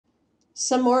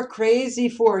Some more crazy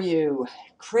for you.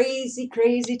 Crazy,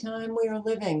 crazy time we are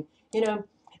living.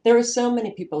 There are so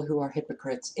many people who are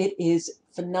hypocrites. It is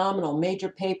phenomenal. Major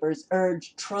papers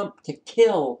urge Trump to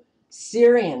kill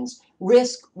Syrians,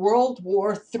 risk World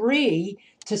War III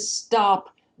to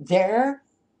stop their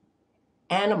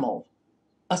animal,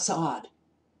 Assad,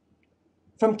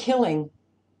 from killing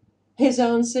his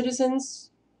own citizens.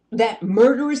 That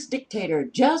murderous dictator,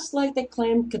 just like they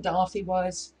claimed Gaddafi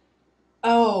was.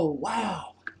 Oh,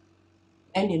 wow.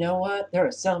 And you know what? There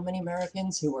are so many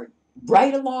Americans who are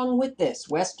right along with this.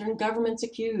 Western governments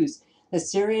accuse the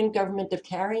Syrian government of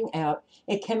carrying out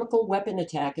a chemical weapon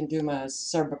attack in Douma, a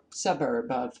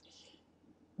suburb of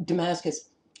Damascus.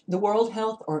 The World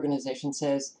Health Organization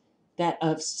says that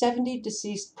of 70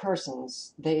 deceased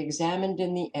persons they examined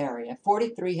in the area,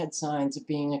 43 had signs of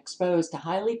being exposed to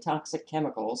highly toxic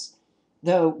chemicals,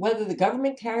 though whether the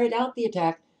government carried out the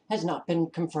attack has not been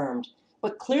confirmed.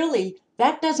 But clearly,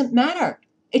 that doesn't matter.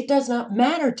 It does not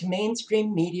matter to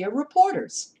mainstream media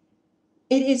reporters.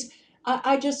 It is,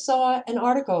 I just saw an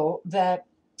article that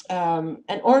an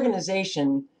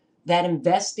organization that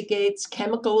investigates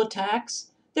chemical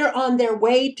attacks, they're on their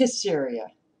way to Syria.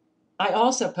 I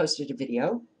also posted a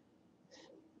video,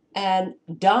 and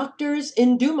doctors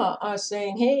in Duma are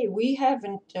saying, hey, we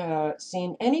haven't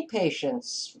seen any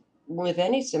patients with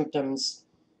any symptoms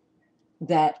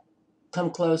that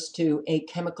come close to a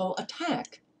chemical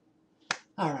attack.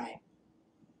 All right.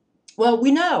 Well,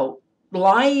 we know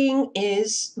lying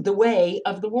is the way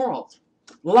of the world.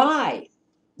 Lie.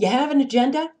 You have an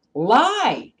agenda?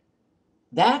 Lie.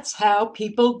 That's how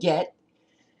people get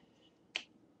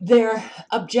their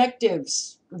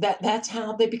objectives. That's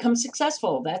how they become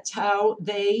successful. That's how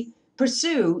they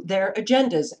pursue their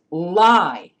agendas.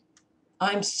 Lie.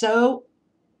 I'm so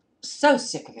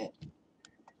sick of it.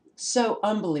 So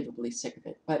unbelievably sick of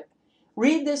it. But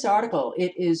read this article.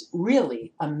 It is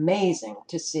really amazing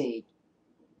to see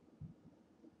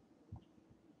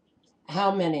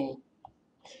how many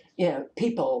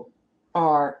people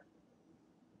are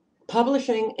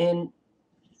publishing in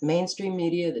mainstream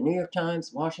media, the New York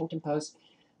Times, Washington Post,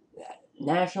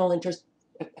 national interest.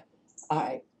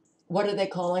 What are they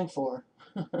calling for?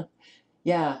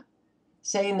 Yeah,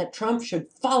 saying that Trump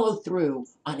should follow through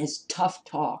on his tough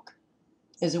talk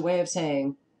is a way of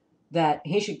saying that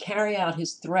he should carry out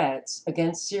his threats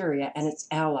against Syria and its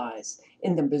allies.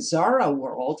 In the bizarro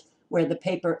world, where the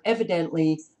paper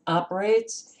evidently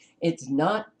operates, it's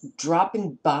not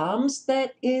dropping bombs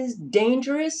that is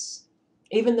dangerous,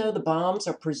 even though the bombs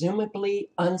are presumably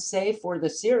unsafe for the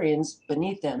Syrians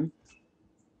beneath them.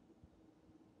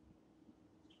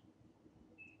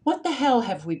 What the hell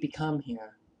have we become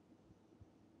here?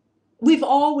 We've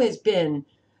always been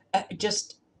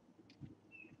just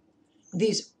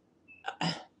these.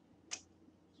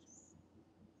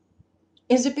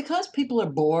 Is it because people are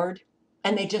bored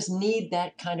and they just need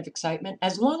that kind of excitement?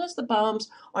 As long as the bombs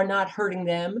are not hurting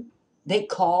them, they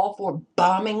call for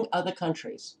bombing other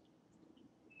countries.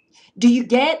 Do you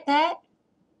get that?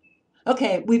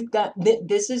 Okay, we've got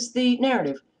this is the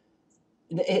narrative.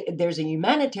 There's a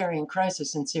humanitarian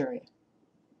crisis in Syria.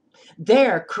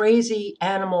 Their crazy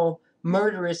animal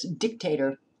murderous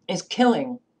dictator is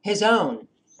killing his own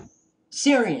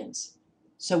Syrians.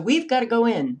 So we've got to go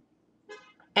in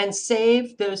and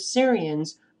save those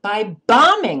Syrians by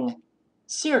bombing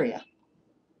Syria.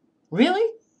 Really?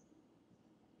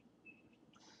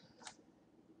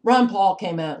 Ron Paul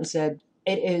came out and said,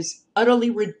 it is utterly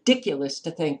ridiculous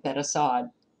to think that Assad,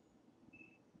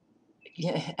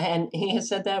 and he has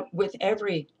said that with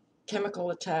every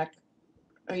chemical attack.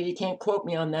 You can't quote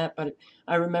me on that, but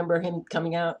I remember him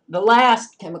coming out, the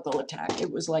last chemical attack.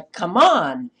 It was like, come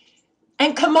on.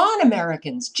 And come on,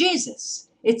 Americans. Jesus.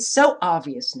 It's so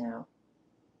obvious now.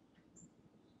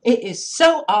 It is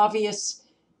so obvious.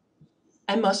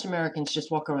 And most Americans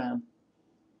just walk around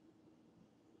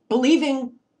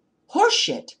believing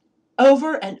horseshit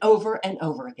over and over and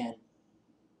over again.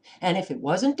 And if it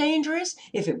wasn't dangerous,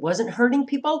 if it wasn't hurting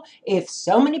people, if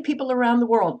so many people around the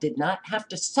world did not have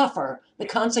to suffer the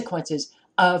consequences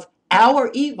of our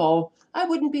evil, I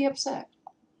wouldn't be upset.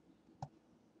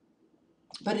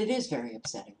 But it is very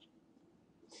upsetting.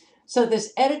 So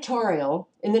this editorial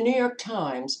in the New York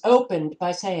Times opened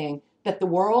by saying that the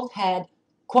world had,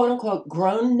 quote unquote,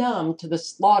 grown numb to the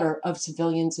slaughter of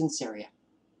civilians in Syria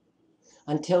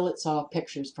until it saw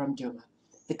pictures from Douma.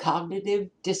 The cognitive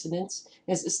dissonance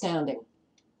is astounding.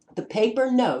 The paper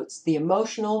notes the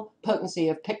emotional potency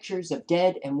of pictures of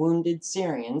dead and wounded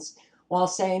Syrians while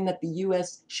saying that the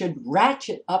U.S. should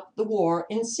ratchet up the war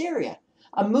in Syria,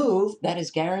 a move that is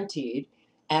guaranteed,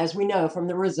 as we know from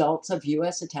the results of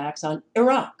U.S. attacks on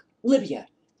Iraq. Libya,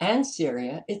 and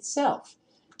Syria itself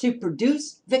to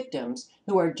produce victims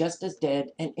who are just as dead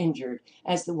and injured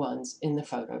as the ones in the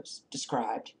photos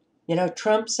described. You know,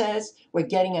 Trump says we're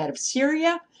getting out of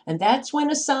Syria, and that's when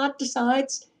Assad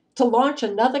decides to launch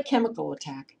another chemical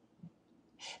attack.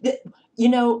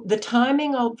 The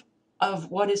timing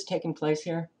of what is taking place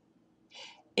here,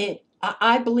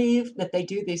 I believe that they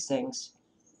do these things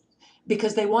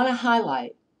because they want to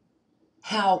highlight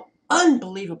how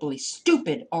unbelievably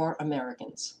stupid are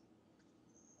Americans.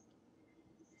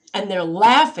 And they're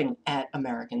laughing at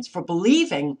Americans for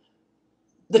believing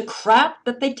the crap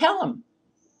that they tell them.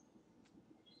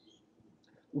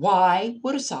 Why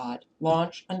would Assad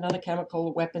launch another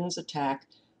chemical weapons attack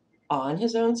on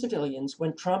his own civilians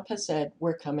when Trump has said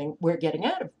we're getting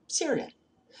out of Syria?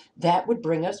 That would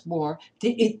bring us more.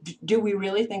 Do we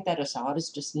really think that Assad is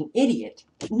just an idiot?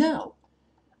 No,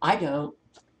 I don't.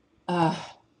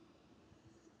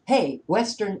 Hey,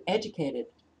 Western educated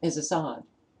is Assad,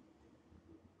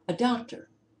 a doctor.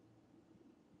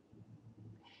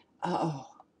 Oh,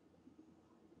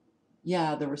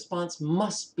 yeah, the response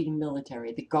must be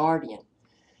military. The Guardian.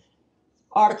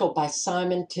 Article by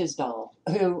Simon Tisdall,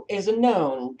 who is a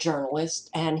known journalist,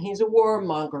 and he's a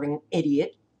warmongering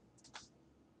idiot.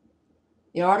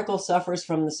 The article suffers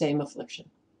from the same affliction.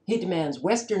 He demands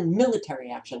Western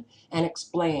military action and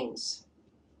explains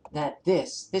that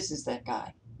this is that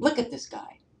guy. Look at this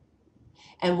guy.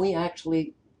 And we have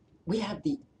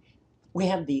the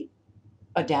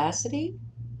audacity,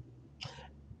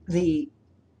 the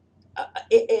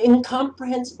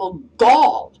incomprehensible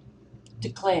gall to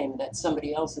claim that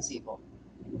somebody else is evil.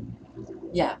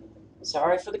 Yeah,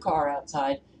 sorry for the car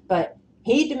outside, but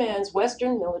he demands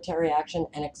Western military action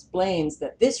and explains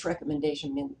that this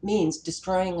recommendation means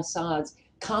destroying Assad's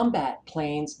combat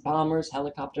planes, bombers,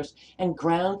 helicopters, and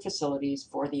ground facilities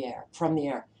from the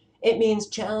air. It means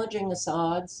challenging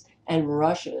Assad's and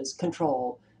Russia's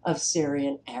control of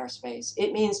Syrian airspace.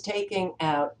 It means taking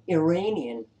out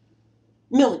Iranian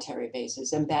military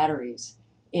bases and batteries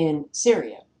in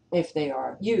Syria if they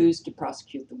are used to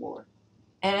prosecute the war.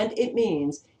 And it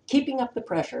means keeping up the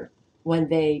pressure when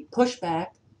they push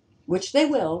back, which they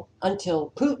will,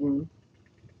 until Putin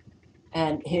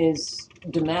and his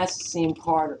Damascene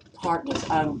partners,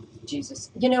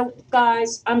 Jesus. You know,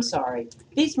 guys, I'm sorry.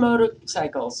 These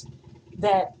motorcycles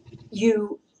that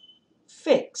you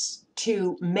fix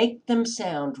to make them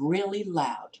sound really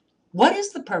loud, what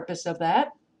is the purpose of that?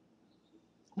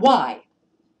 Why?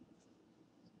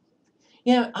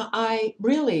 You know, I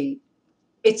really,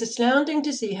 it's astounding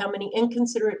to see how many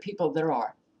inconsiderate people there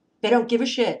are. They don't give a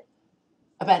shit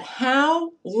about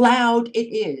how loud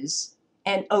it is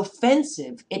and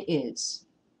offensive it is.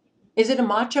 Is it a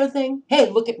macho thing? Hey,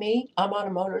 look at me. I'm on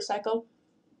a motorcycle.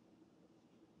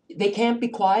 They can't be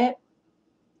quiet.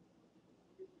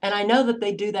 And I know that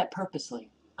they do that purposely.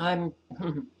 But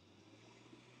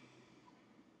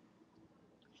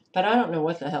I don't know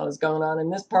what the hell is going on in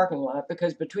this parking lot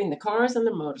because between the cars and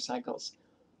the motorcycles,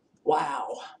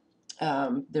 wow.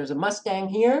 There's a Mustang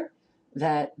here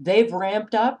that they've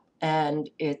ramped up, and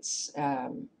it's,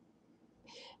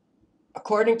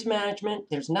 according to management,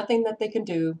 there's nothing that they can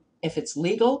do. If it's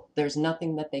legal, there's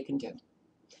nothing that they can do.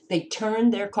 They turn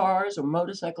their cars or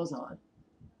motorcycles on.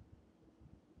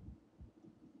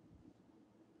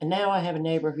 And now I have a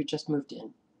neighbor who just moved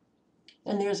in.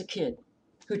 And there's a kid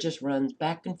who just runs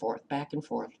back and forth,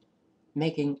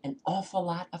 making an awful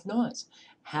lot of noise.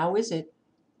 How is it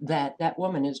that that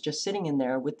woman is just sitting in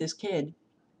there with this kid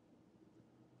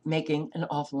making an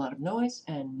awful lot of noise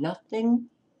and nothing?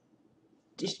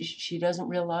 She doesn't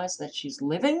realize that she's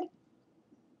living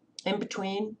in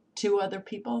between two other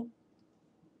people?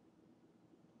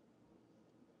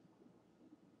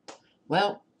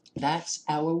 Well, that's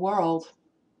our world.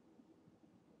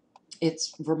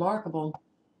 It's remarkable.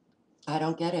 I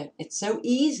don't get it. It's so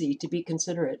easy to be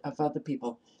considerate of other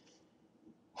people.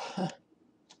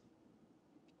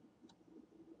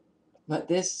 But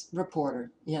this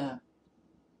reporter, yeah,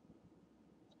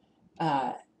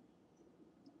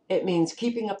 it means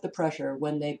keeping up the pressure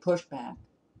when they push back,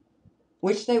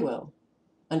 which they will,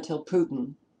 until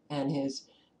Putin and his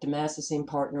Damascene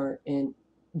partner in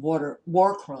war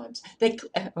crimes.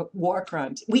 War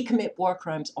crimes. We commit war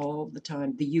crimes all the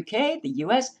time. The UK, the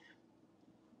US,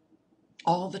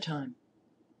 all the time.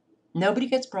 Nobody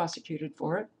gets prosecuted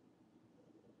for it.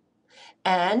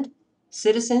 And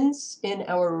citizens in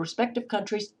our respective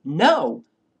countries know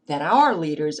that our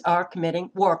leaders are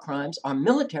committing war crimes, our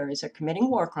militaries are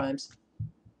committing war crimes,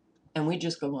 and we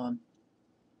just go on.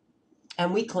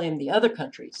 And we claim the other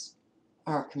countries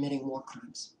are committing war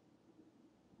crimes.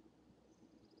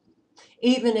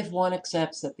 Even if one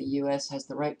accepts that the U.S. has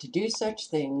the right to do such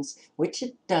things, which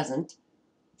it doesn't,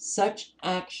 such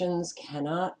actions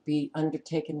cannot be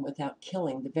undertaken without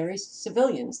killing the very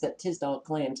civilians that Tisdall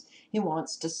claims he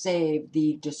wants to save.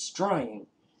 The destroying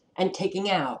and taking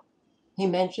out he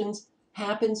mentions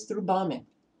happens through bombing.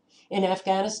 In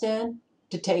Afghanistan,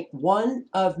 to take one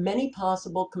of many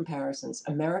possible comparisons,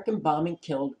 American bombing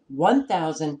killed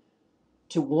 1,000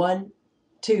 to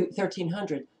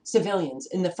 1,300 civilians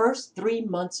in the first 3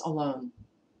 months alone.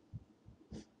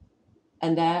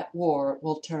 And that war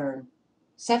will turn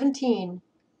 17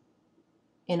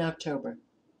 in October.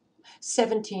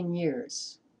 17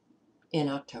 years in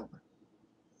October.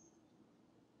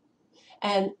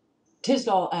 And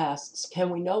Tisdall asks, can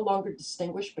we no longer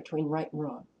distinguish between right and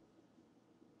wrong?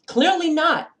 Clearly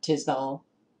not, Tisdall.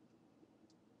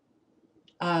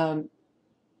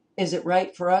 Is it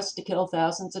right for us to kill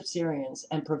thousands of Syrians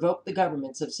and provoke the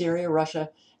governments of Syria,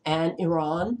 Russia, and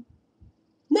Iran?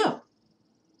 No.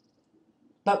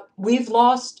 But we've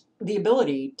lost the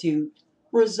ability to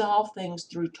resolve things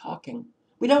through talking.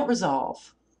 We don't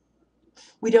resolve.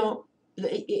 We don't,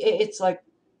 it's like,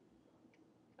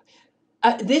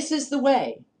 this is the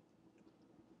way.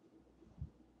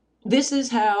 This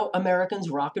is how Americans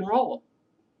rock and roll.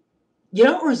 You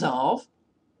don't resolve.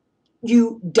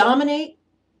 You dominate.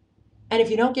 And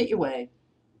if you don't get your way,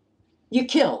 you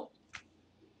kill.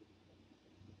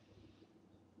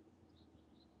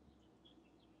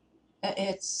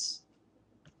 It's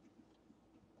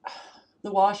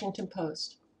the Washington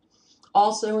Post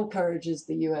also encourages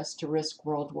the U.S. to risk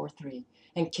World War III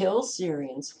and kill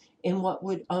Syrians in what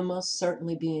would almost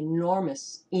certainly be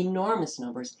enormous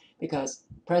numbers, because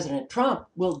President Trump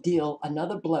will deal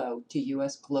another blow to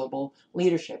U.S. global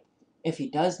leadership if he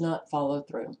does not follow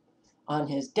through on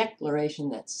his declaration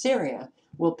that Syria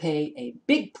will pay a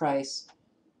big price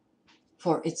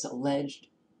for its alleged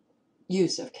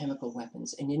use of chemical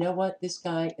weapons. And you know what? This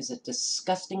guy is a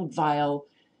disgusting, vile,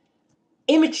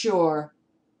 immature,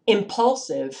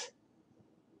 impulsive,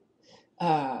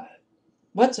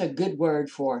 what's a good word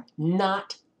for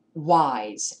not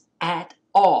wise at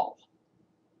all?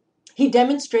 He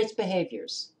demonstrates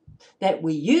behaviors that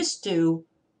we used to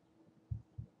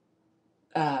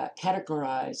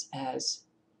categorize as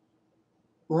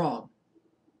wrong,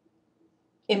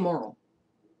 immoral,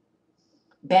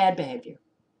 bad behavior.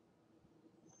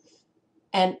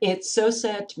 And it's so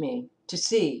sad to me to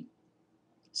see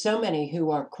so many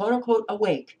who are quote unquote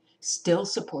awake still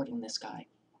supporting this guy.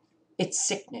 It's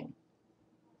sickening.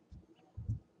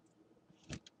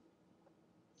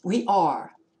 We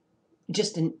are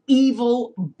just an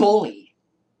evil bully.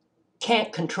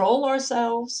 Can't control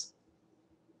ourselves,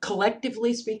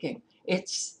 collectively speaking.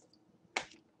 It's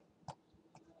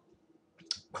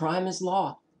crime is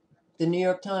law. The New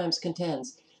York Times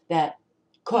contends that,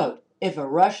 quote, if a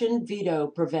Russian veto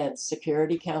prevents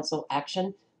Security Council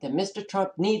action, then Mr.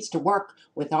 Trump needs to work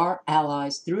with our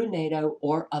allies through NATO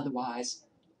or otherwise.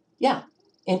 Yeah,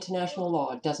 international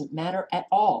law doesn't matter at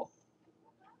all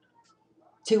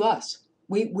to us.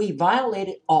 We violate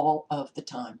it all of the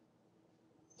time.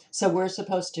 So we're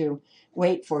supposed to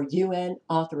wait for UN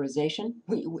authorization.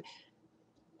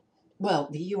 Well,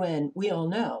 the UN, we all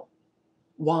know,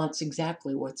 wants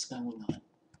exactly what's going on.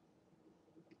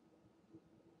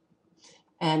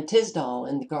 And Tisdall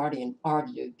in The Guardian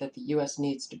argued that the U.S.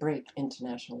 needs to break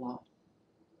international law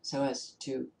so as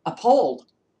to uphold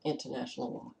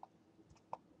international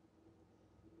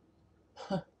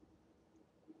law.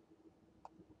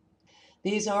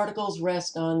 These articles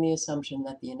rest on the assumption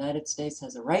that the United States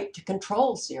has a right to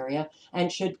control Syria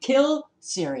and should kill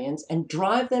Syrians and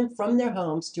drive them from their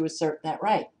homes to assert that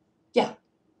right. Yeah,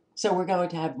 so we're going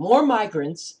to have more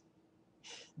migrants,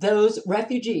 those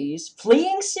refugees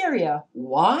fleeing Syria.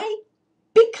 Why?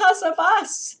 Because of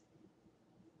us.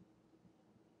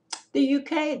 The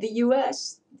UK, the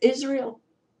US, Israel.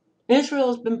 Israel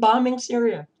has been bombing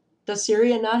Syria. Does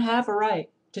Syria not have a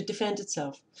right to defend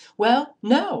itself? Well,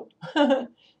 no.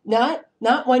 Not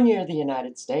when you're the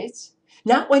United States.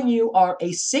 Not when you are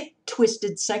a sick,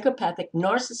 twisted, psychopathic,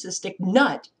 narcissistic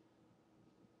nut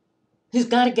who's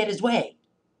got to get his way.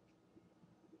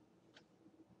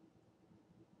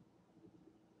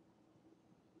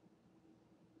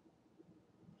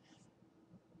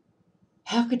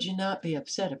 How could you not be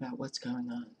upset about what's going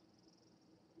on?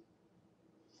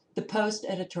 The Post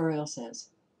editorial says,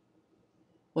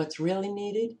 what's really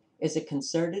needed is a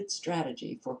concerted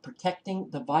strategy for protecting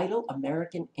the vital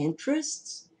American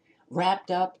interests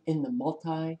wrapped up in the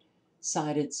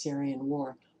multi-sided Syrian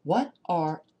war. What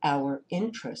are our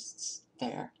interests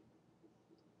there?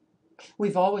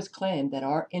 We've always claimed that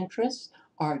our interests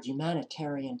are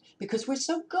humanitarian because we're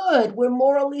so good. We're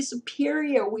morally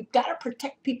superior. We've got to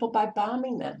protect people by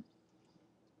bombing them.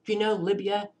 Do you know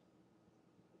Libya?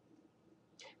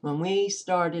 When we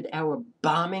started our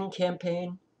bombing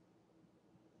campaign,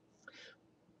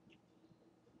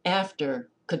 after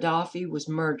Gaddafi was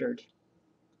murdered,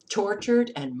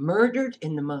 tortured and murdered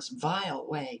in the most vile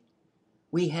way,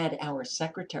 we had our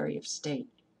Secretary of State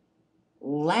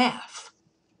laugh.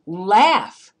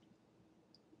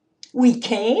 We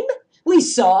came, we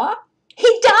saw,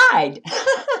 he died.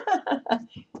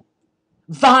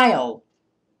 Vile,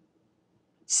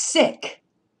 sick,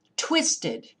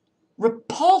 twisted,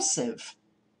 repulsive.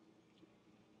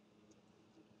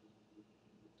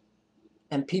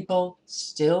 And people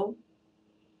still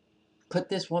put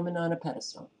this woman on a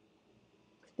pedestal.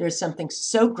 There's something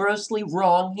so grossly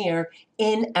wrong here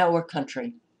in our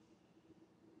country.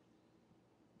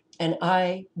 And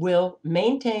I will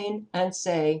maintain and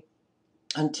say,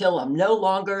 until I'm no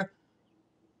longer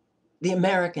the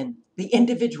American, the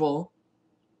individual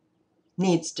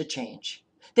needs to change.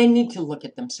 They need to look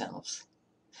at themselves.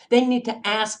 They need to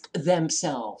ask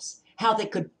themselves how they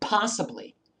could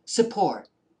possibly support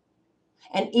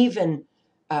and even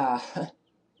put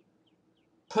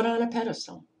on a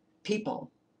pedestal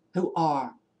people who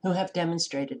have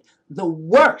demonstrated the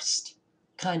worst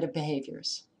kind of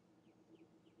behaviors,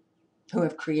 who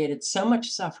have created so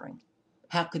much suffering.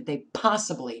 How could they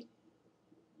possibly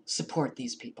support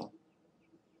these people?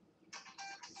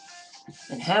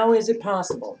 And how is it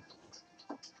possible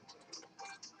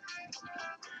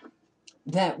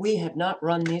that we have not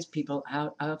run these people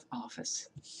out of office?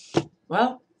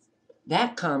 Well,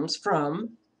 that comes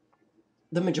from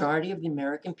the majority of the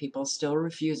American people still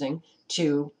refusing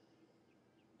to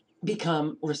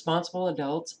become responsible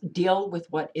adults, deal with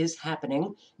what is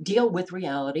happening, deal with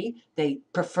reality. They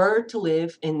prefer to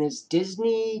live in this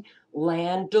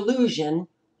Disneyland delusion,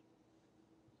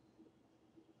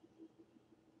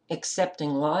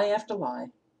 accepting lie after lie.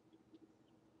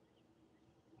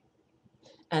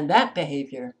 And that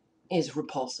behavior is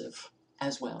repulsive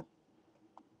as well.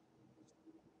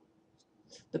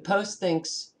 The Post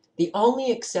thinks the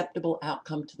only acceptable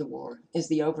outcome to the war is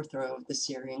the overthrow of the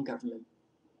Syrian government.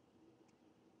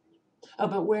 Oh,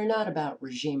 but we're not about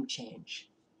regime change.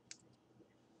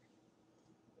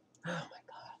 Oh my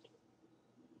God.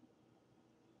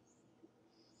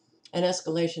 An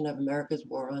escalation of America's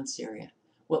war on Syria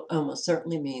will almost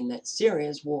certainly mean that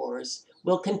Syria's wars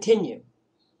will continue.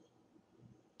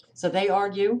 So they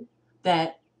argue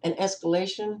that an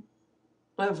escalation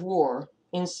of war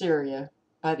in Syria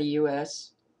by the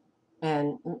US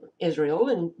and Israel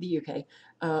and the UK,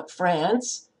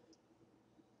 France,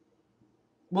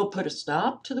 will put a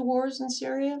stop to the wars in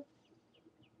Syria.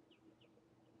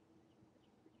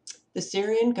 The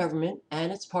Syrian government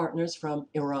and its partners from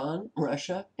Iran,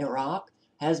 Russia, Iraq,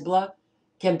 Hezbollah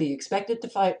can be expected to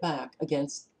fight back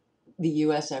against the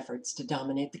US efforts to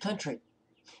dominate the country.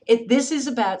 This is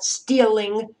about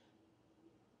stealing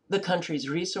the country's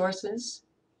resources.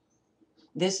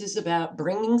 This is about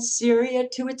bringing Syria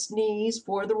to its knees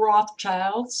for the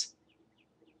Rothschilds.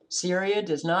 Syria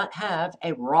does not have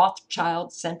a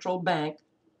Rothschild central bank.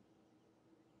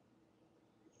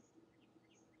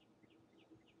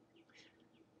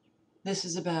 This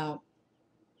is about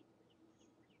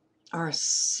our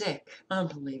sick,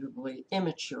 unbelievably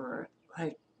immature,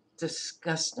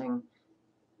 disgusting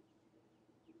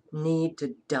need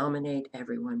to dominate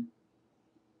everyone.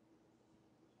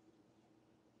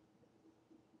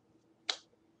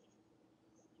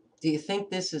 Do you think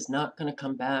this is not going to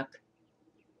come back?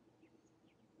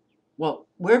 Well,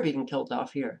 we're being killed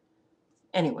off here.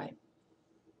 Anyway,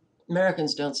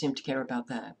 Americans don't seem to care about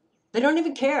that. They don't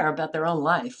even care about their own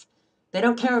life. They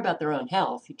don't care about their own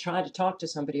health. You try to talk to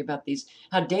somebody about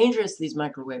how dangerous these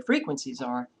microwave frequencies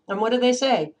are, and what do they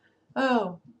say?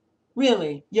 Oh,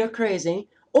 really? You're crazy.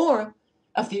 Or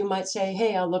a few might say,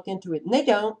 hey, I'll look into it. And they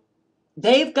don't.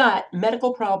 They've got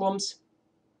medical problems.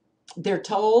 They're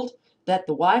told that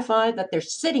the Wi-Fi that they're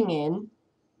sitting in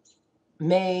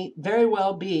may very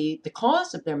well be the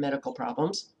cause of their medical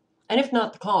problems. And if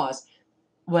not the cause,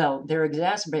 well, they're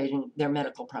exacerbating their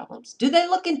medical problems. Do they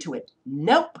look into it?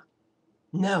 Nope.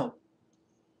 No.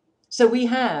 So we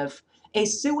have a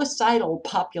suicidal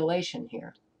population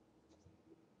here.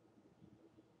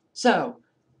 So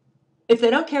if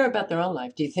they don't care about their own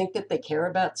life, do you think that they care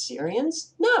about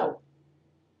Syrians? No.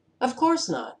 Of course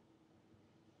not.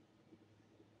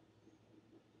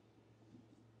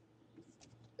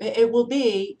 It will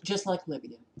be just like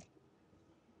Libya.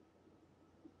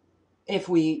 If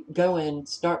we go in,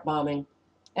 start bombing,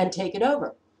 and take it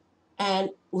over.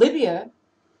 And Libya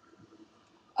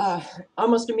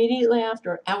almost immediately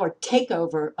after our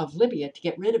takeover of Libya to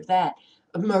get rid of that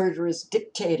murderous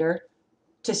dictator.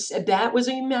 That was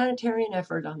a humanitarian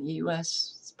effort on the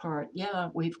U.S. part. Yeah,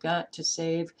 we've got to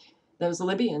save those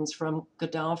Libyans from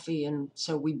Gaddafi, and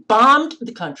so we bombed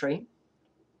the country.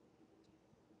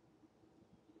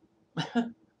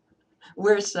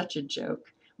 We're such a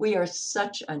joke. We are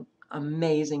such an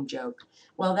amazing joke.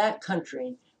 Well, that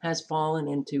country has fallen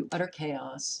into utter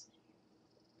chaos,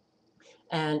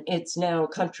 and it's now a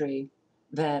country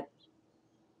that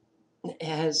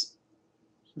has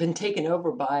been taken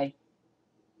over by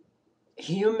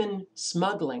human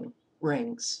smuggling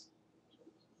rings.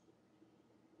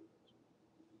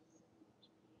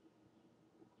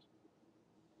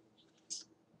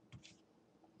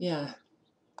 Yeah,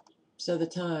 so the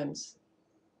times.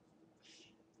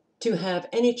 To have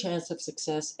any chance of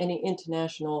success, any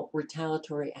international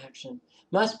retaliatory action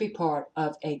must be part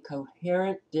of a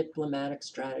coherent diplomatic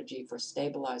strategy for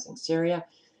stabilizing Syria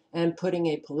and putting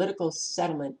a political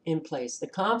settlement in place. The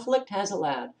conflict has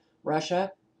allowed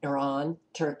Russia, Iran,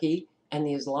 Turkey, and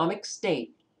the Islamic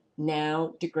State,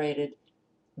 now degraded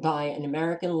by an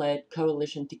American-led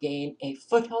coalition, to gain a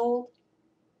foothold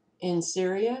in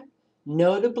Syria.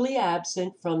 Notably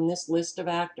absent from this list of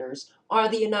actors are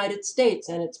the United States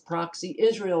and its proxy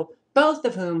Israel, both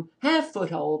of whom have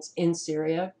footholds in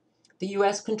Syria. The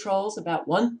U.S. controls about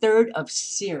 1/3 of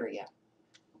Syria,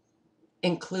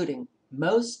 including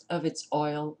most of its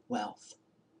oil wealth.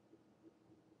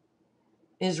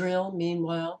 Israel,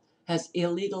 meanwhile, has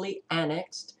illegally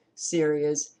annexed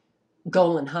Syria's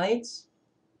Golan Heights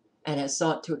and has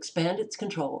sought to expand its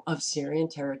control of Syrian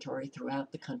territory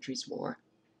throughout the country's war.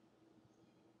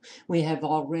 We have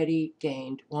already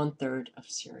gained 1/3 of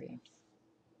Syria.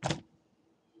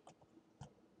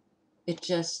 It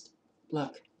just,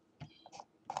 look,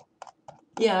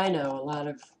 yeah, I know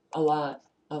a lot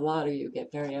of you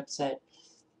get very upset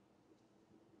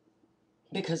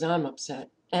because I'm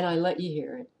upset, and I let you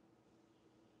hear it.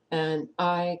 And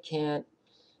I can't,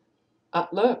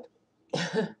 look,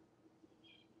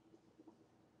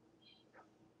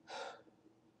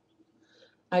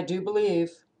 I do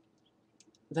believe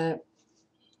that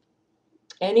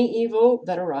any evil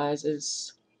that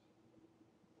arises,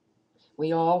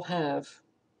 we all have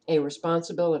a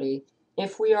responsibility,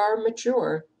 if we are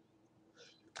mature,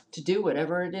 to do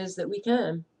whatever it is that we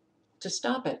can to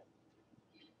stop it.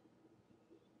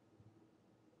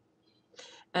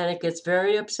 And it gets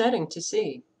very upsetting to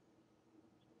see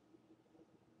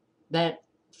that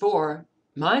for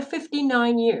my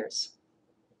 59 years,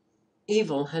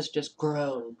 evil has just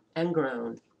grown and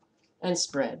grown and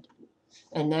spread.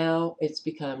 And now it's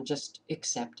become just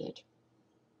accepted.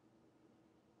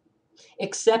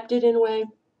 Accepted in a way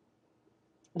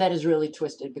that is really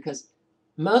twisted, because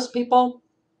most people,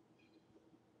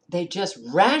 they just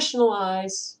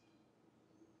rationalize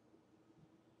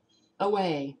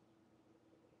away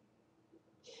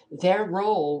their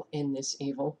role in this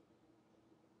evil,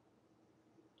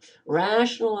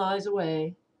 rationalize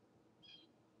away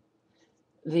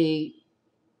the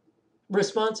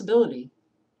responsibility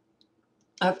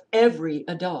of every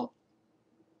adult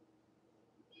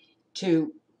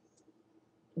to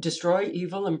destroy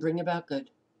evil and bring about good.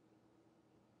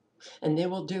 And they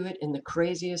will do it in the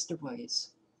craziest of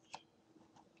ways.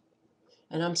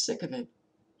 And I'm sick of it.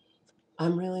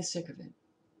 I'm really sick of it.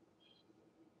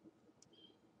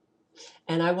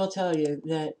 And I will tell you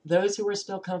that those who are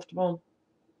still comfortable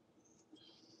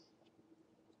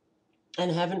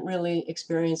and haven't really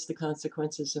experienced the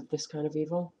consequences of this kind of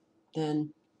evil,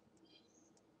 then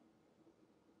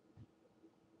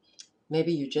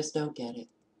maybe you just don't get it.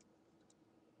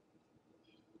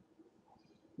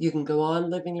 You can go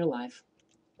on living your life,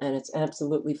 and it's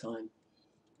absolutely fine.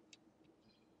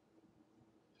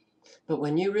 But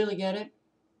when you really get it,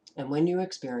 and when you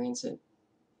experience it,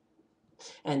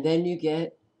 and then you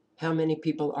get how many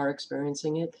people are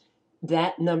experiencing it,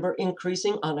 that number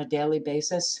increasing on a daily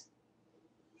basis,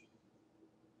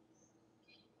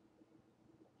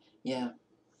 yeah.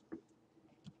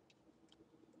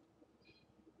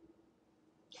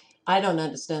 I don't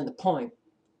understand the point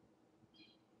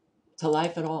to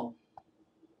life at all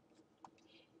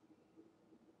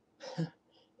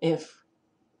if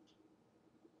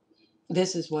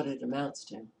this is what it amounts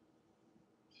to.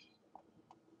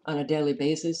 On a daily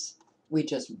basis, we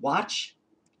just watch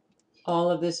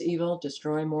all of this evil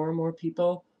destroy more and more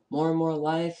people, more and more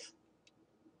life.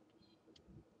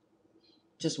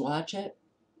 Just watch it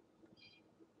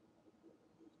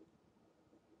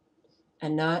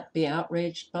and not be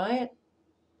outraged by it.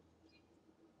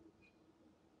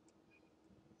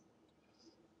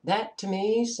 That to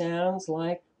me sounds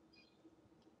like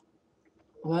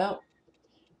Well,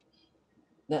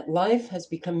 that life has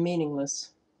become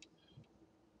meaningless.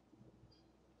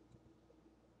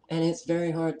 And it's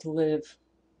very hard to live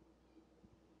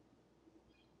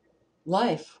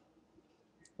life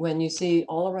when you see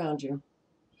all around you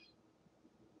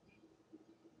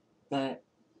that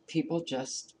people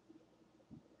just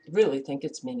really think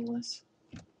it's meaningless.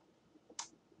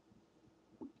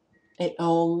 It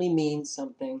only means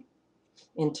something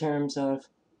in terms of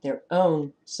their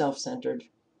own self-centered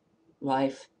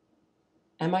life.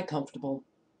 Am I comfortable?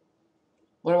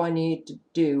 What do I need to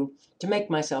do to make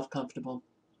myself comfortable?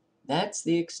 That's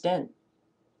the extent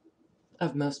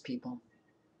of most people.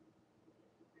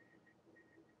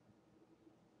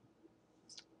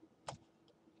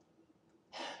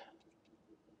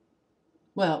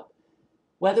 Well,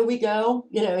 whether we go,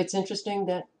 it's interesting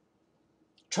that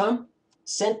Trump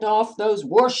sent off those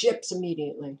warships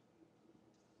immediately.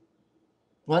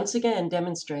 Once again,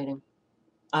 demonstrating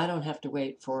I don't have to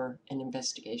wait for an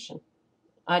investigation.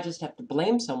 I just have to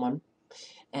blame someone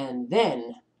and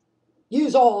then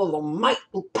use all the might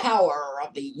and power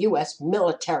of the U.S.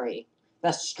 military,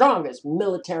 the strongest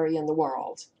military in the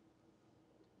world.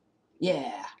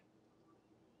 Yeah,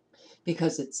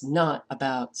 because it's not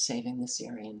about saving the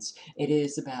Syrians. It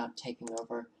is about taking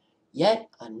over yet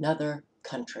another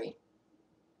country.